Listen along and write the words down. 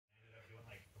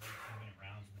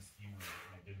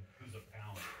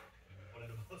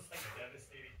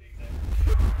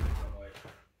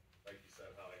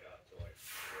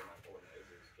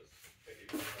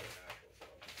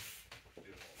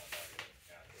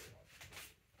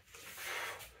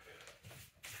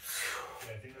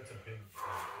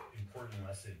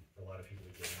message for a lot of people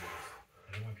to get into this.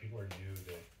 I think when people are new,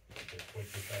 they're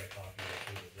quick to try to copy their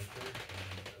favorite lifter,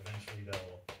 and eventually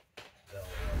they'll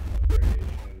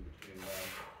variation between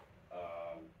them.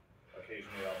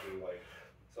 Occasionally I'll do like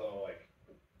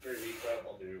 3 weeks up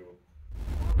I'll do.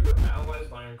 We were allies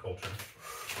iron culture.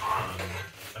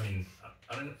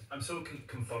 I'm so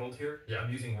confuddled here. Yeah,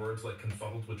 I'm using words like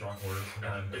confuddled with wrong words.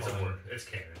 It's a word. It's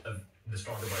canon. The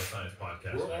Stronger by Science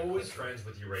podcast. We're always friends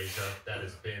with Eurasia. That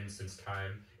has been since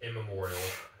time immemorial.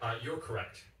 You're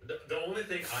correct. The only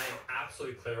thing I am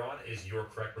absolutely clear on is you're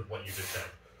correct with what you just said.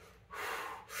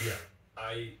 Yeah,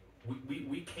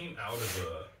 we came out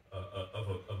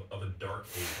of a dark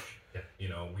age. Yeah. You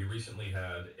know, we recently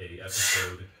had a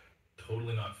episode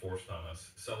totally not forced on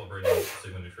us, celebrating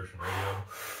Sigma Nutrition Radio.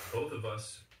 Both of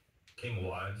us came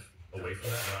alive away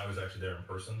from that, and I was actually there in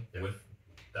person with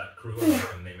that crew. I'm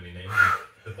not going to name any names.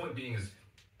 The point being is,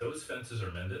 those fences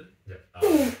are mended. Yeah.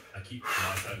 I keep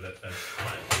my side of that fence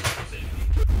for safety.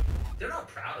 They're not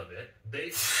proud of it.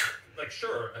 They,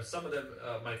 sure, some of them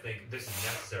might think this is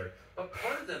necessary, but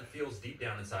part of them feels deep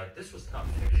down inside, this was tough.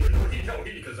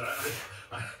 Because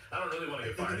I don't really want to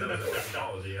get fired out of the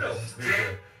technology.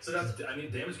 So that's,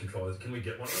 damage control. Can we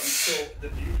get one of those? So the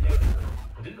beauty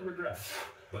I didn't regress,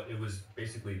 but it was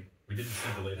basically, we didn't see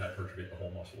delayed hypertrophy at the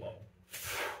whole muscle level.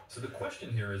 So the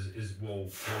question here is well,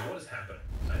 what is happening?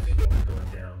 I think what is going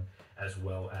down, as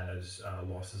well as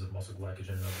losses of muscle glycogen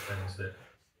and other things that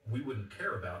we wouldn't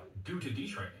care about due to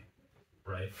detraining,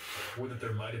 right? Or that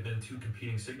there might have been two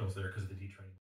competing signals there because of the detraining.